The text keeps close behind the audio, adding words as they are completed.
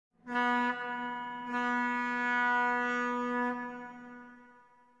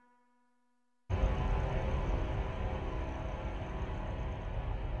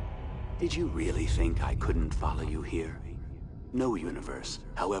Did you really think I couldn't follow you here? No universe,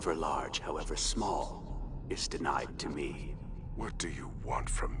 however large, however small, is denied to me. What do you want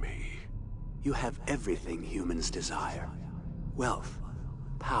from me? You have everything humans desire. Wealth,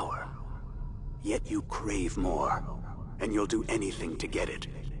 power. Yet you crave more, and you'll do anything to get it.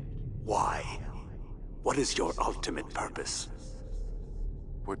 Why? What is your ultimate purpose?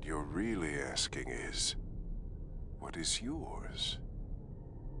 What you're really asking is, what is yours?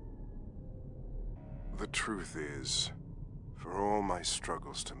 The truth is, for all my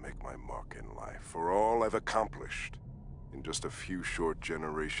struggles to make my mark in life, for all I've accomplished, in just a few short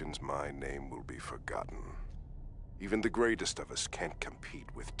generations, my name will be forgotten. Even the greatest of us can't compete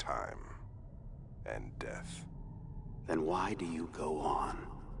with time and death. Then why do you go on?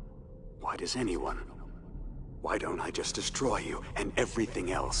 Why does anyone? Why don't I just destroy you and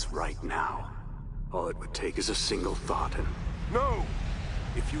everything else right now? All it would take is a single thought and... No!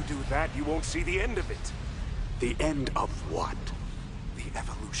 If you do that, you won't see the end of it. The end of what? The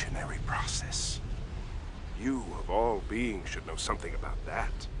evolutionary process. You, of all beings, should know something about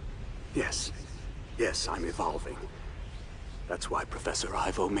that. Yes. Yes, I'm evolving. That's why Professor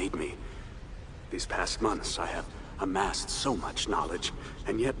Ivo made me. These past months, I have amassed so much knowledge,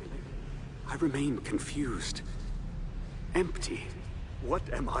 and yet I remain confused. Empty. What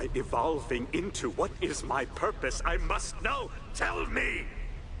am I evolving into? What is my purpose? I must know! Tell me!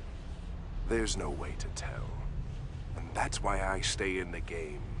 There's no way to tell. And that's why I stay in the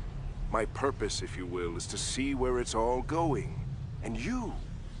game. My purpose, if you will, is to see where it's all going. And you'll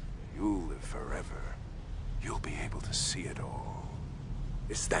live forever. You'll be able to see it all.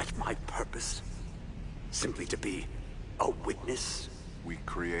 Is that my purpose? Simply to be a witness? We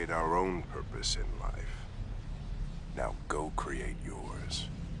create our own purpose in life. Now go create yours.